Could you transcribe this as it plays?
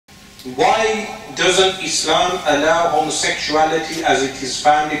why doesn't Islam allow homosexuality as it is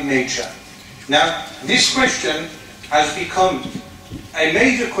found in nature? Now, this question has become a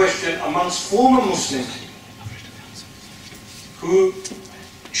major question amongst former Muslims who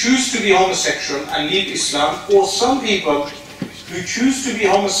choose to be homosexual and leave Islam, or some people who choose to be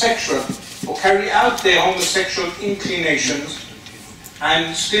homosexual or carry out their homosexual inclinations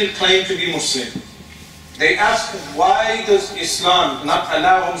and still claim to be Muslim. They ask, why does Islam not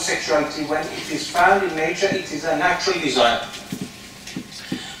allow homosexuality when it is found in nature, it is a natural desire?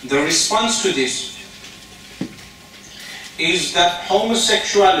 The response to this is that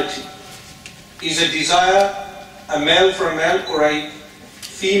homosexuality is a desire, a male for a male or a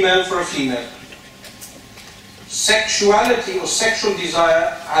female for a female. Sexuality or sexual desire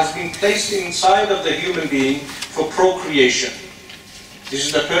has been placed inside of the human being for procreation. This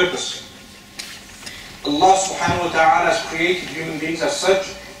is the purpose. Allah subhanahu wa ta'ala has created human beings as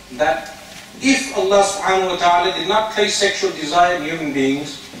such that if Allah subhanahu wa ta'ala did not place sexual desire in human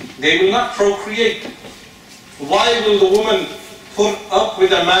beings, they will not procreate. Why will the woman put up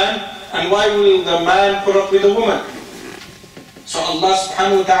with a man, and why will the man put up with a woman? So Allah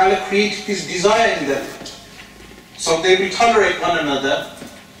subhanahu wa ta'ala created this desire in them. So they will tolerate one another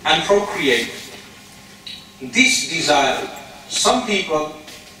and procreate. This desire, some people,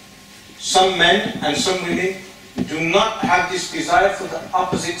 some men and some women do not have this desire for the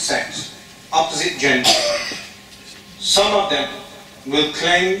opposite sex, opposite gender. Some of them will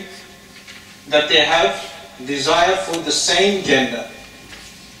claim that they have desire for the same gender.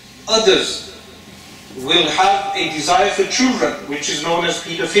 Others will have a desire for children, which is known as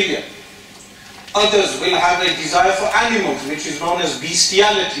pedophilia. Others will have a desire for animals, which is known as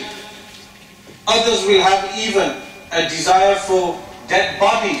bestiality. Others will have even a desire for dead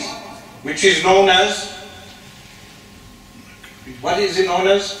bodies, which is known as, what is it known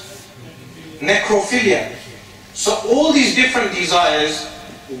as? Necrophilia. So all these different desires,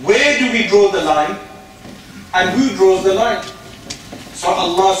 where do we draw the line? And who draws the line? So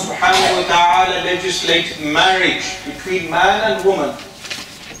Allah subhanahu wa ta'ala legislated marriage between man and woman.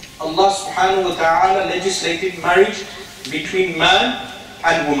 Allah subhanahu wa ta'ala legislated marriage between man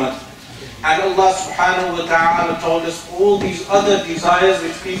and woman. And Allah subhanahu wa ta'ala told us all these other desires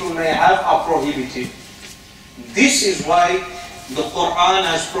which people may have are prohibited. This is why the Quran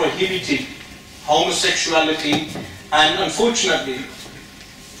has prohibited homosexuality, and unfortunately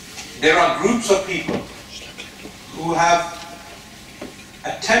there are groups of people who have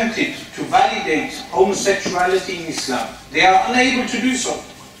attempted to validate homosexuality in Islam. They are unable to do so.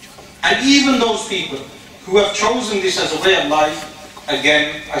 And even those people who have chosen this as a way of life,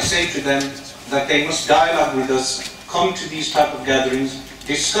 again, I say to them that they must dialogue with us, come to these type of gatherings,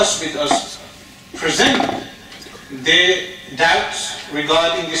 discuss with us, present their doubts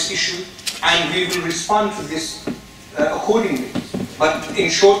regarding this issue, and we will respond to this accordingly. But in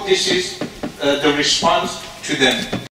short, this is the response to them.